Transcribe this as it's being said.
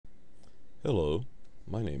Hello,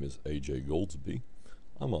 my name is AJ Goldsby.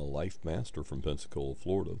 I'm a life master from Pensacola,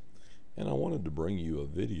 Florida, and I wanted to bring you a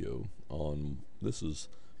video on this is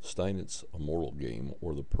Steinitz Immortal Game,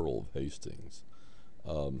 or the Pearl of Hastings.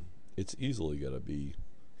 It's easily got to be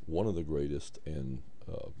one of the greatest and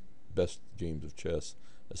best games of chess,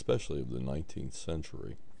 especially of the 19th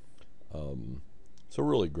century. It's a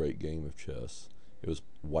really great game of chess.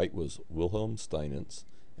 White was Wilhelm Steinitz,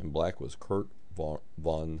 and black was Curt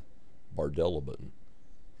von Bardeleben.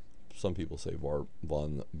 Some people say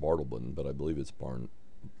von Bardeleben, but I believe it's von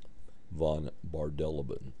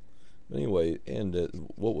Bardeleben. Anyway, and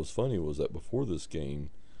what was funny was that before this game,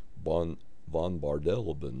 von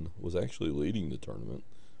Bardeleben was actually leading the tournament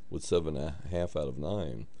with 7.5 out of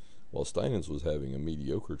 9, while Steinitz was having a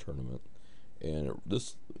mediocre tournament. And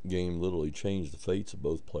this game literally changed the fates of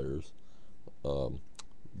both players.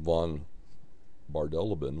 Von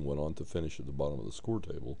Bardeleben went on to finish at the bottom of the score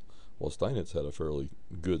table, while Steinitz had a fairly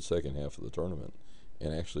good second half of the tournament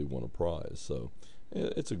and actually won a prize. So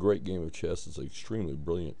it's a great game of chess. It's an extremely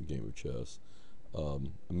brilliant game of chess.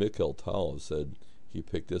 Mikhail Tal has said he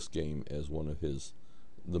picked this game as one of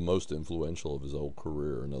the most influential of his whole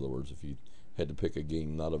career. In other words, if he had to pick a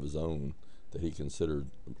game not of his own that he considered,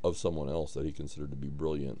 of someone else that he considered to be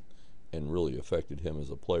brilliant and really affected him as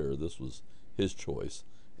a player, this was his choice.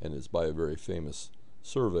 And it's by a very famous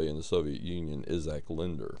survey in the Soviet Union, Isaac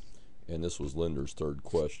Linder. And this was Linder's third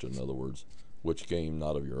question. In other words, which game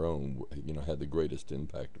not of your own, had the greatest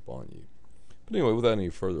impact upon you? But anyway, without any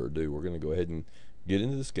further ado, we're going to go ahead and get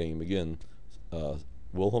into this game. Again,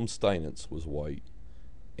 Wilhelm Steinitz was white,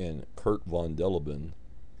 and Curt von Bardeleben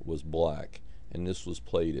was black. And this was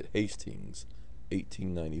played at Hastings,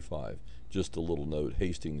 1895. Just a little note: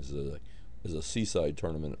 Hastings is a seaside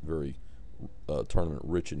tournament, very tournament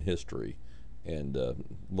rich in history, and a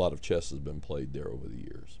lot of chess has been played there over the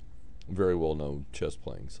years. Very well known chess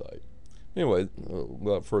playing site. Anyway,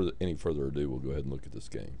 without any further ado, we'll go ahead and look at this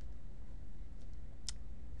game.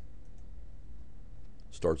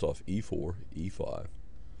 Starts off e4, e5,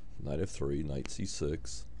 knight f3, knight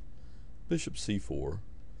c6, bishop c4,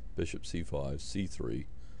 bishop c5, c3,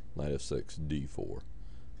 knight f6, d4.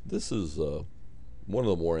 This is one of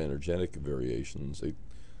the more energetic variations.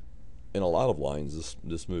 In a lot of lines,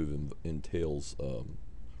 this move entails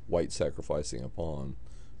white sacrificing a pawn.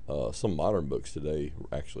 Some modern books today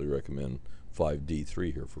actually recommend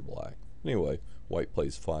 5d3 here for black. Anyway, white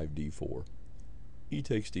plays 5d4, e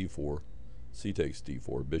takes d4, c takes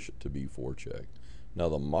d4, bishop to b4 check. Now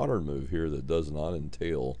the modern move here that does not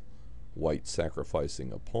entail white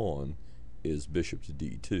sacrificing a pawn is bishop to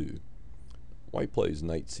d2. White plays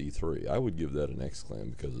knight c3. I would give that an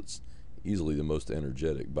exclam because it's easily the most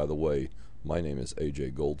energetic. By the way, my name is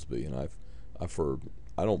AJ Goldsby, and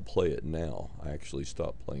I don't play it now. I actually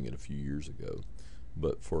stopped playing it a few years ago.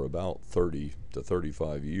 But for about 30 to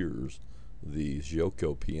 35 years, the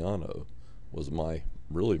Gioco piano was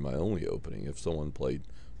really my only opening. If someone played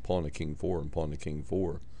pawn to king 4 and pawn to king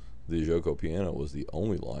 4, the Gioco piano was the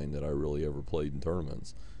only line that I really ever played in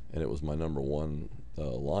tournaments. And it was my number one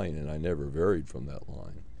line, and I never varied from that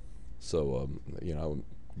line. So,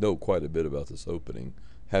 I know quite a bit about this opening,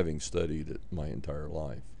 having studied it my entire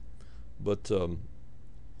life. But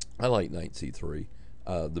I like knight c3.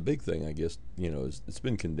 The big thing, I guess, is it's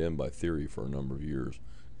been condemned by theory for a number of years,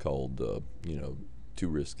 called, too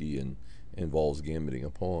risky and involves gambiting a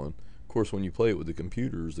pawn. Of course, when you play it with the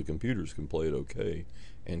computers can play it okay.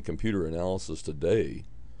 And computer analysis today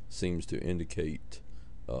seems to indicate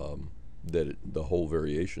that the whole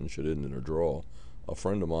variation should end in a draw. A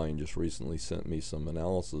friend of mine just recently sent me some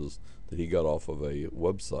analysis that he got off of a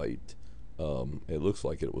website. It looks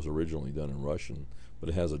like it was originally done in Russian, but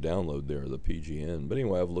it has a download there, the PGN. But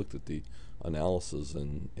anyway, I've looked at the analysis,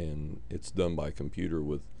 and it's done by computer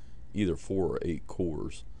with either 4 or 8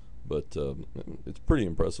 cores. But it's pretty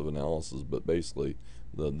impressive analysis. But basically,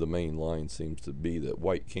 the main line seems to be that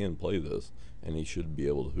white can play this, and he should be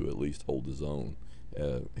able to at least hold his own.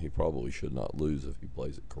 He probably should not lose if he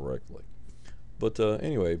plays it correctly. But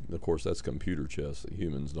anyway, of course, that's computer chess.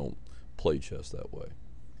 Humans don't play chess that way.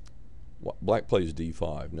 Black plays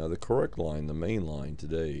d5. Now the correct line, the main line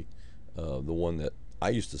today, the one that I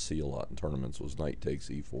used to see a lot in tournaments, was knight takes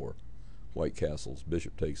e4, white castles,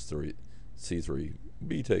 bishop takes c3,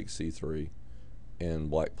 b takes c3, and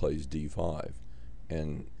black plays d5.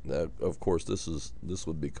 And that, of course, this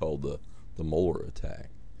would be called the molar attack.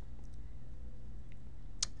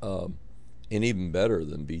 And even better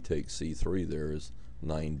than b takes c3, there is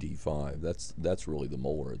 9d5. That's really the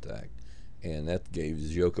molar attack. And that gave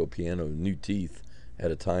Gioco piano new teeth at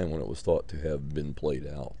a time when it was thought to have been played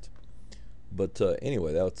out. But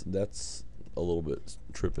anyway, that's a little bit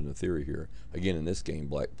tripping the theory here. Again, in this game,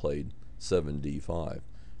 black played 7d5.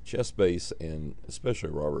 Chess base, and especially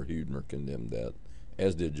Robert Huebner condemned that,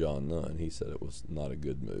 as did John Nunn. He said it was not a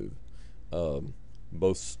good move.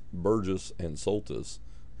 Both Burgess and Soltis,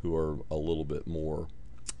 who are a little bit more,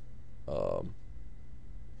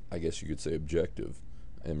 I guess you could say, objective,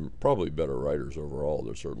 and probably better writers overall.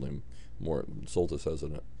 They're certainly more. Soltis has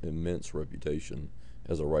an immense reputation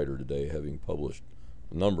as a writer today, having published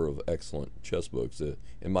a number of excellent chess books.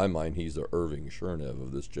 In my mind, he's the Irving Chernev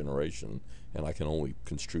of this generation, and I can only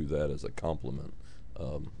construe that as a compliment.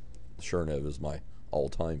 Chernev is my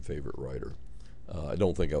all-time favorite writer. I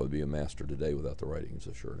don't think I would be a master today without the writings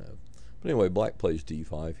of Chernev. But anyway, black plays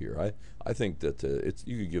d5 here. I think that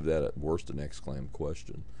you could give that at worst an exclam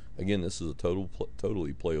question. Again, this is a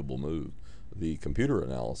totally playable move. The computer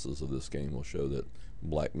analysis of this game will show that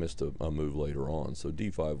black missed a move later on, so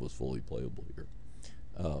d5 was fully playable here.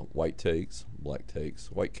 White takes, black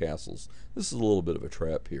takes, white castles. This is a little bit of a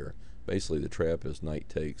trap here. Basically, the trap is knight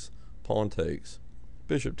takes, pawn takes,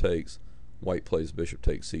 bishop takes, white plays bishop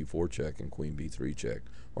takes c4 check and queen b3 check,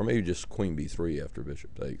 or maybe just queen b3 after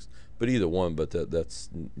bishop takes. But either one, but that's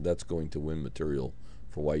going to win material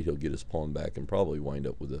for white. He'll get his pawn back and probably wind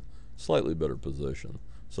up with a slightly better position.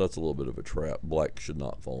 So that's a little bit of a trap. Black should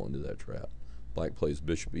not fall into that trap. Black plays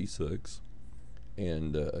bishop e6,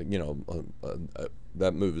 and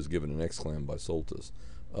that move is given an exclam by Soltis.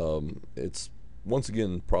 It's once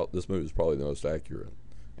again this move is probably the most accurate,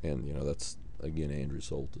 and that's again Andrew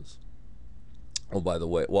Soltis. Oh, by the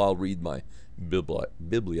way, well, I'll read my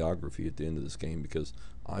bibliography at the end of this game, because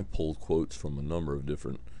I pulled quotes from a number of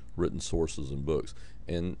different written sources and books.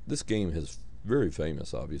 And this game is very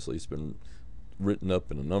famous, obviously. It's been written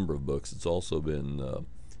up in a number of books. It's also been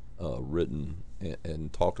written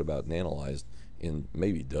and talked about and analyzed in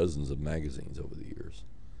maybe dozens of magazines over the years.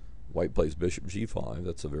 White plays bishop g5.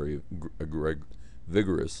 That's a very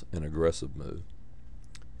vigorous and aggressive move.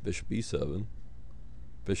 Bishop e7.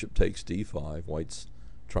 Bishop takes d5. White's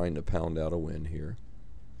trying to pound out a win here.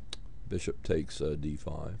 Bishop takes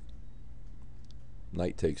d5.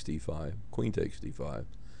 Knight takes d5. Queen takes d5.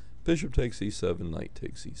 Bishop takes e7. Knight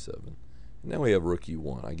takes e7. Now we have rook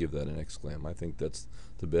e1. I give that an exclam. I think that's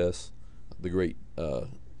the best. The great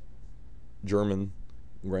German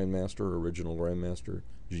grandmaster, original grandmaster,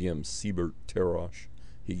 GM Siebert Terosh,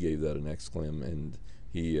 he gave that an exclam, and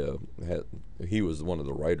he was one of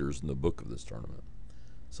the writers in the book of this tournament.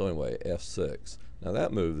 So anyway, f6. Now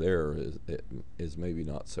that move there is maybe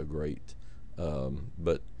not so great,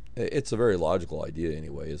 but it's a very logical idea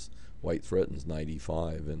anyway. Is white threatens knight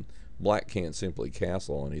e5, and black can't simply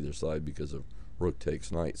castle on either side because of rook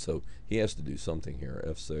takes knight, so he has to do something here.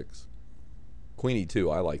 f6. Queen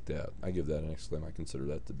e2, I like that. I give that an exclam. I consider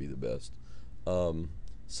that to be the best.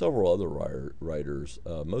 Several other writers,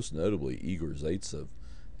 most notably Igor Zaitsev,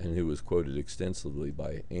 and who was quoted extensively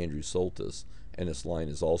by Andrew Soltis, and this line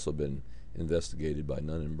has also been investigated by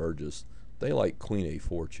Nunn and Burgess. They like queen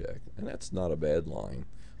a4 check, and that's not a bad line,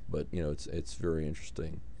 but it's very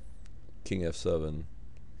interesting. King f7,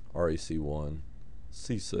 rac1,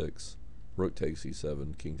 c6, rook takes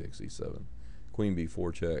e7, king takes e7, queen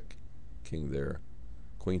b4 check, king there,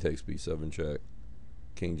 queen takes b7 check,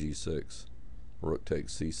 king g6, rook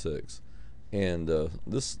takes c6, and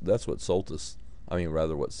that's what Soltis,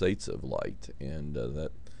 what Zaitsev liked, and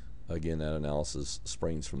that again, that analysis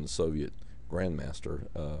springs from the Soviet grandmaster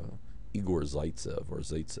Igor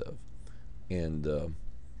Zaitsev, and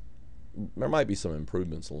there might be some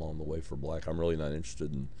improvements along the way for black. I'm really not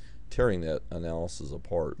interested in tearing that analysis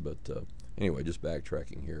apart, but anyway, just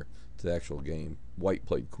backtracking here to the actual game. White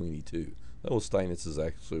played queen e2. That was Steinitz's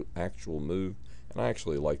actual move, and I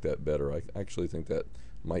actually like that better. I actually think that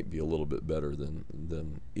might be a little bit better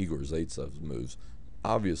than Igor Zaitsev's moves.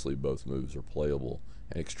 Obviously, both moves are playable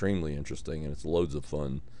and extremely interesting, and it's loads of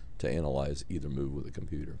fun to analyze either move with a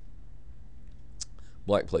computer.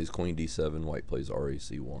 Black plays queen d7, white plays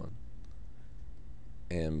rac1,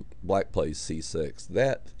 and black plays c6.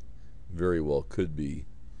 That very well could be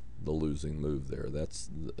the losing move there. That's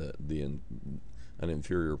an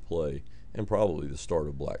inferior play, and probably the start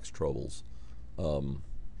of black's troubles.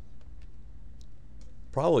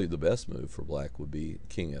 Probably the best move for black would be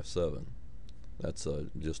king f7. That's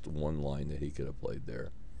just one line that he could have played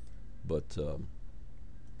there, but I'm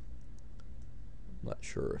not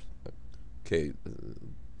sure. Okay,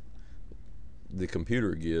 the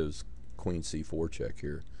computer gives queen c4 check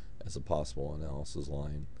here as a possible analysis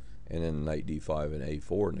line, and then knight d5 and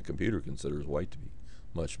a4, and the computer considers white to be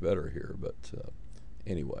much better here. But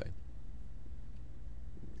anyway,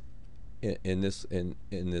 in this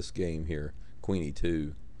game here, queen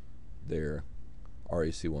e2, there,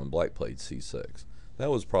 RAC1, black played C6.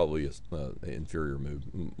 That was probably an inferior move,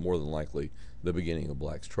 more than likely the beginning of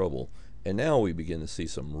black's trouble. And now we begin to see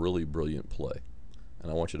some really brilliant play.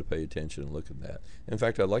 And I want you to pay attention and look at that. In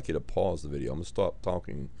fact, I'd like you to pause the video. I'm going to stop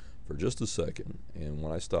talking for just a second. And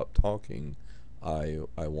when I stop talking, I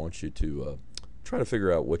want you to try to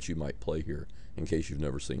figure out what you might play here in case you've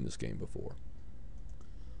never seen this game before.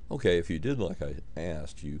 Okay, if you did like I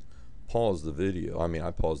asked, you paused the video.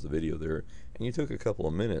 I paused the video there, and you took a couple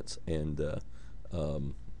of minutes, and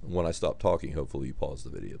when I stopped talking, hopefully you paused the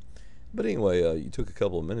video. But anyway, you took a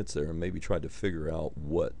couple of minutes there and maybe tried to figure out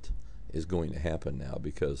what is going to happen now,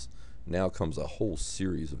 because now comes a whole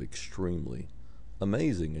series of extremely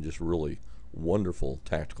amazing and just really wonderful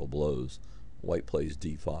tactical blows. White plays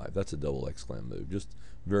D5. That's a double exclam move. Just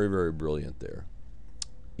very, very brilliant there.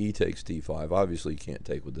 E takes D5. Obviously, you can't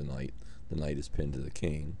take with the knight. The knight is pinned to the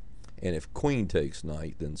king. And if queen takes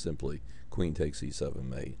knight, then simply queen takes E7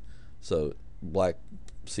 mate. So black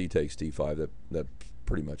C takes D5. That's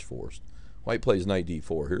pretty much forced. White plays knight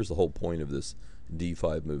D4. Here's the whole point of this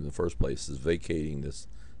D5 move in the first place, is vacating this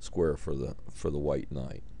square for the white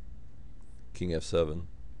knight. King F7,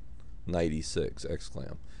 knight E6,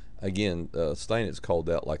 exclam. Again, Steinitz called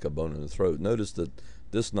that like a bone in the throat. Notice that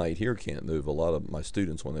this knight here can't move. A lot of my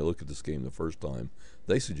students, when they look at this game the first time,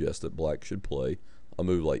 they suggest that black should play a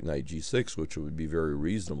move like knight G6, which would be very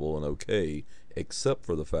reasonable and okay, except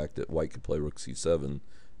for the fact that white could play rook C7,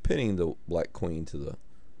 pinning the black queen to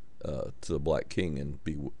the black king, and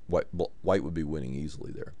white would be winning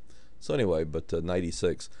easily there. So anyway, but knight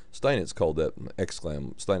E6, Steinitz called that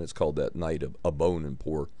Steinitz called that knight a bone in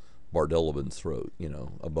poor Bardeleben's throat. You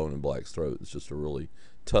know, a bone in black's throat. It's just a really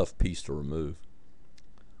tough piece to remove.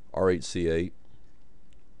 R8 C8,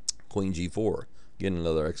 queen G4. Again,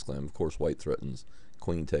 another exclam. Of course, white threatens.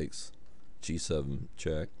 Queen takes G7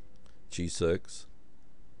 check, G6.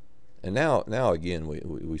 And now again,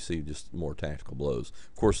 we see just more tactical blows.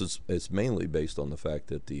 Of course, it's mainly based on the fact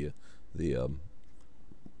that the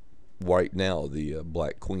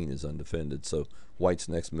black queen is undefended. So white's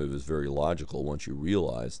next move is very logical once you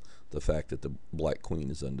realize the fact that the black queen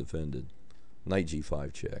is undefended. Knight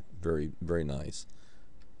G5 check, very, very nice.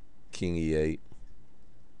 King E8,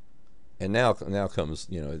 and now comes,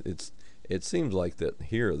 you know, it seems like that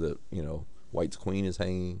here that, you know, white's queen is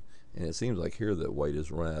hanging, and it seems like here that white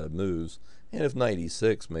has run out of moves. And if knight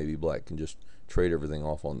E6, maybe black can just trade everything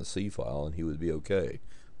off on the C file and he would be okay.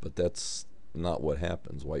 But that's not what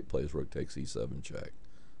happens. White plays rook takes E7 check,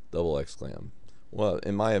 double exclam. Well,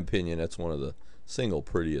 in my opinion, that's one of the single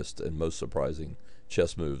prettiest and most surprising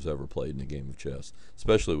chess moves ever played in a game of chess,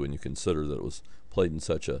 especially when you consider that it was played in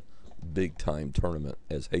such a big time tournament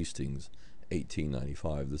as Hastings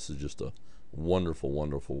 1895. This is just a wonderful,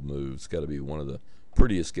 wonderful move. It's got to be one of the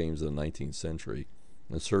prettiest games of the 19th century,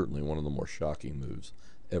 and certainly one of the more shocking moves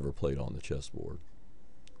ever played on the chessboard.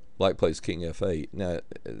 Black plays King F8. Now,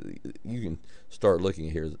 you can start looking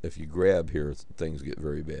here. If you grab here, things get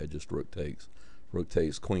very bad. Just rook takes,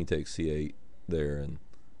 queen takes C8 there, and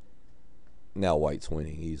now white's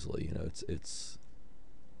winning easily. You know, it's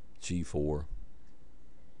G4.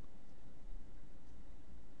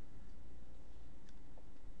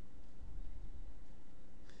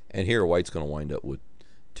 And here white's going to wind up with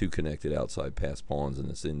two connected outside pass pawns in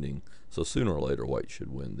this ending. So sooner or later white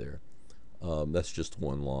should win there. That's just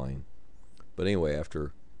one line. But anyway,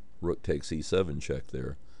 after rook takes E7 check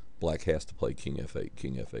there, black has to play King F8.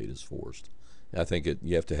 King F8 is forced. And I think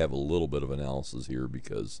you have to have a little bit of analysis here,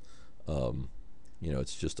 because you know,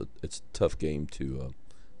 it's a tough game to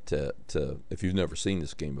if you've never seen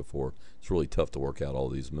this game before, it's really tough to work out all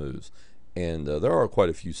these moves. And there are quite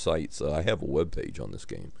a few sites. I have a web page on this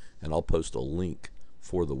game, and I'll post a link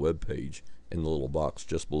for the web page in the little box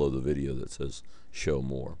just below the video that says show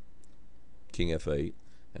more. King F8,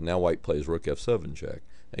 and now white plays rook F7 check.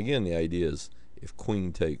 Again, the idea is if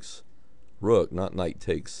queen takes rook, not knight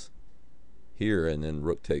takes here and then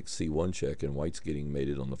rook takes C1 check, and white's getting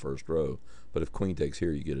mated on the first row. But if queen takes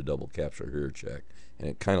here, you get a double capture here check, and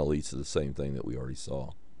it kind of leads to the same thing that we already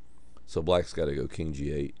saw. So black's got to go King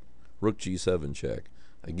G8, rook G7 check.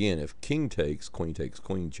 Again, if king takes queen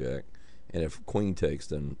check, and if queen takes,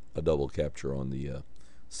 then a double capture on the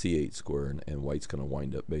C8 square, and white's going to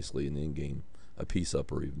wind up basically in the end game a piece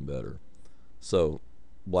up or even better. So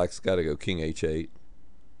black's got to go King H8,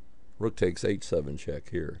 rook takes H7 check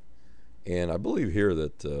here. And I believe here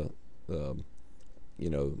that you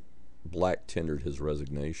know, black tendered his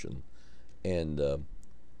resignation, and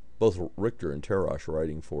both Richter and Terosh,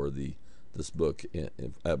 writing for this book,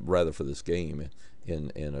 rather for this game,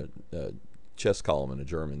 in a chess column in a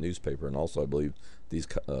German newspaper, and also I believe these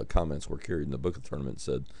comments were carried in the book of the tournament.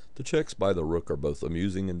 Said the checks by the rook are both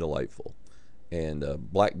amusing and delightful. And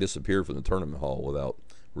black disappeared from the tournament hall without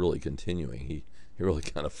really continuing. He really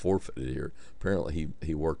kind of forfeited here. Apparently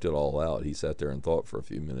he worked it all out. He sat there and thought for a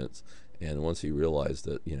few minutes, and once he realized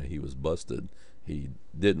that he was busted, he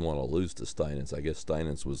didn't want to lose to Steinitz. I guess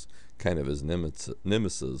Steinitz was kind of his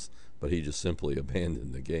nemesis, but he just simply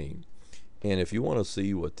abandoned the game. And if you want to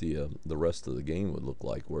see what the rest of the game would look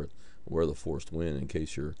like, where the forced win, in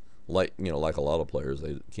case you're like like a lot of players,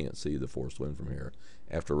 they can't see the forced win from here.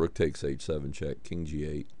 After rook takes h7 check, king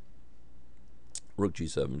g8, rook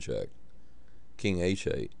g7 check, king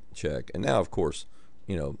h8 check, and now of course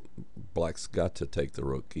black's got to take the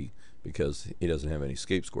rook key because he doesn't have any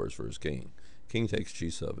escape squares for his king. King takes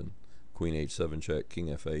g7, queen h7 check, king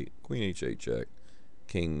f8, queen h8 check,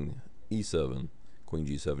 king e7, queen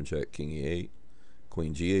g7 check, king e8,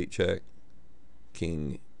 queen g8 check,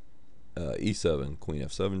 king e7, queen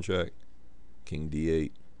f7 check, king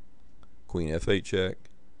d8, queen f8 check,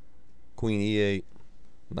 queen e8,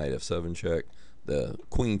 knight f7 check. The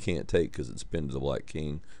queen can't take because it's pinned to the black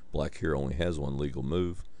king. Black here only has one legal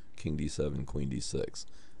move, king d7, queen d6,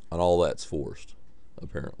 and all that's forced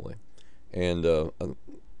apparently. And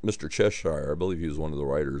Mr. Cheshire, I believe he was one of the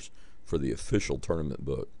writers for the official tournament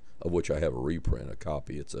book, of which I have a reprint, a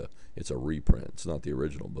copy. It's a reprint. It's not the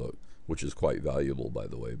original book, which is quite valuable, by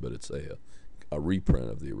the way, but it's a reprint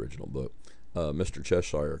of the original book. Mr.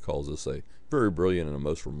 Cheshire calls this a very brilliant and a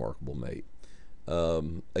most remarkable mate.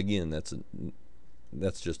 Again,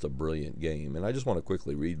 that's just a brilliant game. And I just want to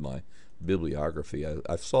quickly read my bibliography.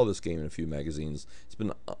 I saw this game in a few magazines. It's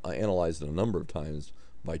been analyzed a number of times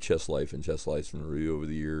by Chess Life and Chess Life and Review over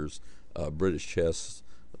the years. British Chess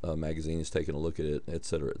magazine has taken a look at it,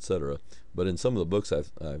 etc., etc. But in some of the books I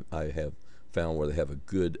have found where they have a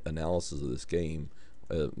good analysis of this game,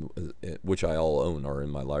 which I all own, are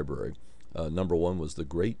in my library. Number one was The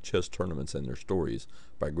Great Chess Tournaments and Their Stories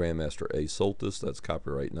by Grandmaster A. Soltis. That's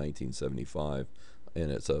copyright 1975,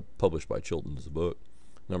 and it's published by Chilton's book.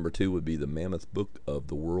 Number two would be The Mammoth Book of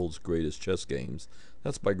the World's Greatest Chess Games.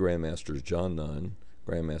 That's by Grandmasters John Nunn,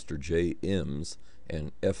 Grandmaster J. Ems,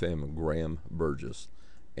 and F.M. Graham Burgess.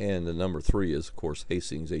 And the number three is, of course,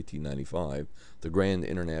 Hastings, 1895, the Grand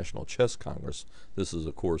International Chess Congress. This is,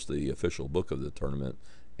 of course, the official book of the tournament,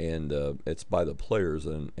 and it's by the players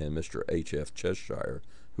and Mr. H.F. Cheshire,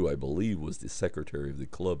 who I believe was the secretary of the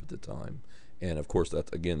club at the time. And, of course,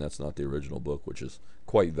 that's not the original book, which is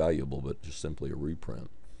quite valuable, but just simply a reprint.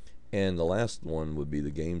 And the last one would be The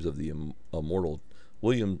Games of the Immortal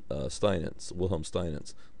Wilhelm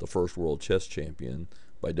Steinitz, the first world chess champion,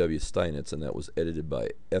 by W. Steinitz, and that was edited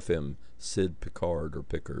by F.M. Sid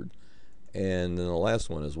Pickard. And then the last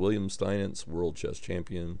one is William Steinitz, World Chess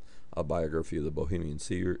Champion, a biography of the Bohemian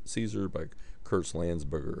Caesar by Curt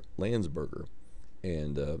Landsberger.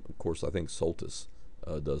 And, of course, I think Soltis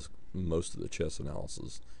does most of the chess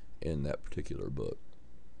analysis in that particular book.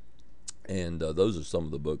 And those are some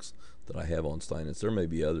of the books that I have on Steinitz. There may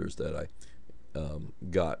be others that I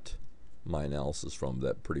got my analysis from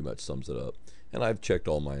that pretty much sums it up. And I've checked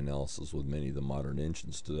all my analysis with many of the modern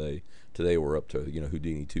engines today. Today we're up to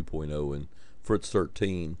Houdini 2.0 and Fritz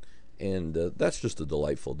 13, and that's just a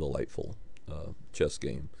delightful chess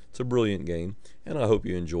game. It's a brilliant game, and I hope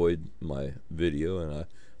you enjoyed my video, and I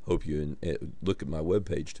hope you look at my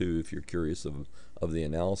webpage too if you're curious of the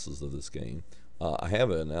analysis of this game. I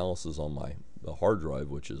have an analysis on my hard drive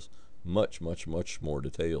which is much more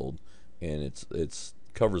detailed, and it's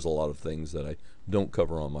covers a lot of things that I don't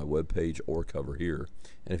cover on my webpage or cover here.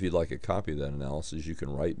 And if you'd like a copy of that analysis, you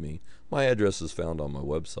can write me. My address is found on my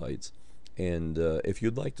websites. And if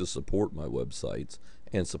you'd like to support my websites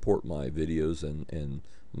and support my videos and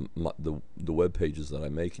the web pages that I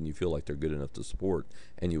make, and you feel like they're good enough to support,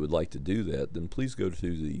 and you would like to do that, then please go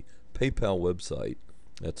to the PayPal website.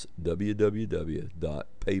 That's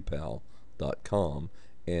www.paypal.com,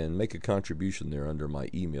 and make a contribution there under my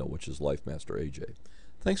email, which is LifeMasterAJ.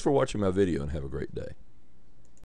 Thanks for watching my video, and have a great day.